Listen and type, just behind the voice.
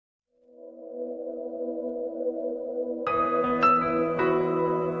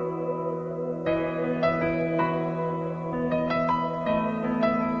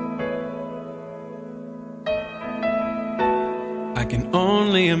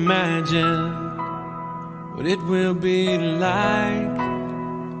only imagine what it will be like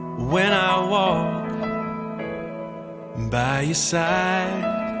when I walk by your side.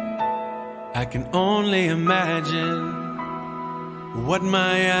 I can only imagine what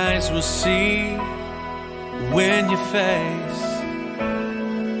my eyes will see when your face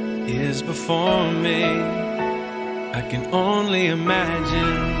is before me. I can only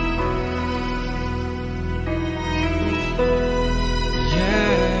imagine.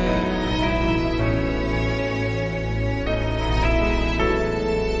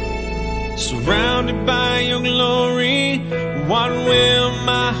 Surrounded by your glory, what will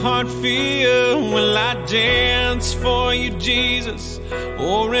my heart feel? Will I dance for you, Jesus?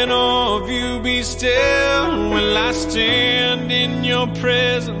 Or in awe of you be still? Will I stand in your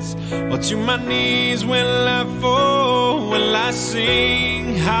presence? Or to my knees will I fall? Will I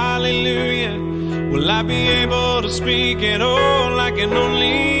sing hallelujah? Will I be able to speak at all? I can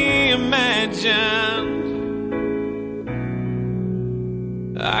only imagine.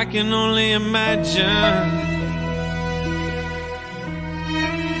 I can only imagine.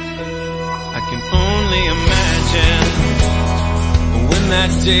 I can only imagine when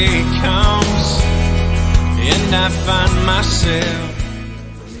that day comes and I find myself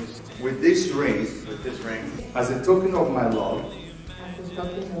with this ring, as a token of my love,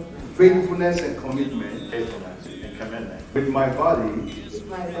 faithfulness and commitment, with my body,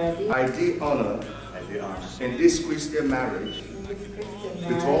 I do honor in this Christian marriage.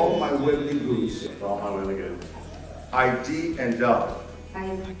 With all my worldly goods, I do endow.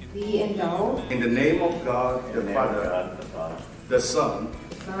 In the name of God, the Father, the Son,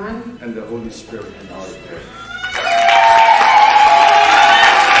 and the Holy Spirit.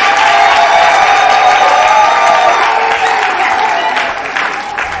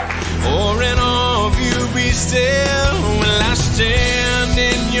 Or in awe of you be still? Will I stand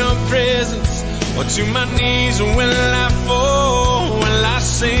in your presence? Or to my knees will I fall? Will I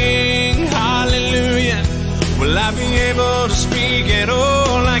sing hallelujah? Will I be able to speak at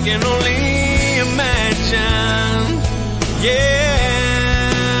all? I can only imagine.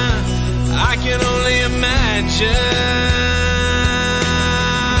 Yeah, I can only imagine.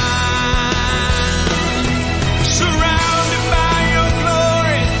 Surrounded by your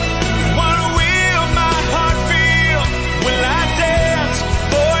glory, what will my heart feel? Will I dance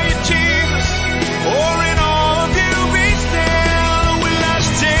for you, Jesus? Or in all of you be still? Will I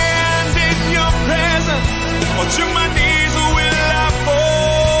stand in your presence? Or to my knees will I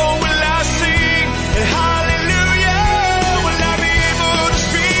fall? Will I sing hallelujah? Will I be able to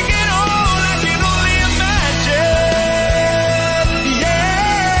speak at all? I can only imagine. Yeah,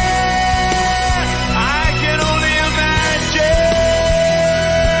 I can only imagine.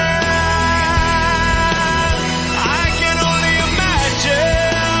 I can only imagine.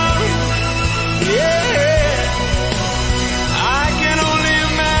 Yeah, I can only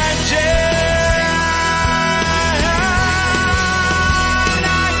imagine.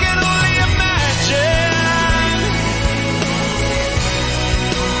 I can only imagine.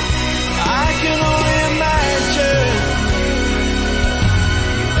 I can only imagine.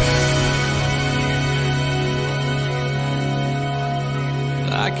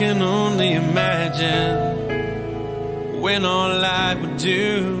 I can only imagine when all I would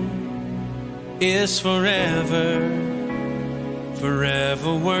do is forever,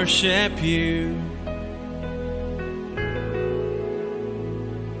 forever worship you.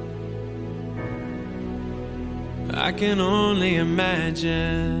 I can only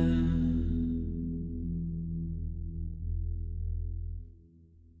imagine.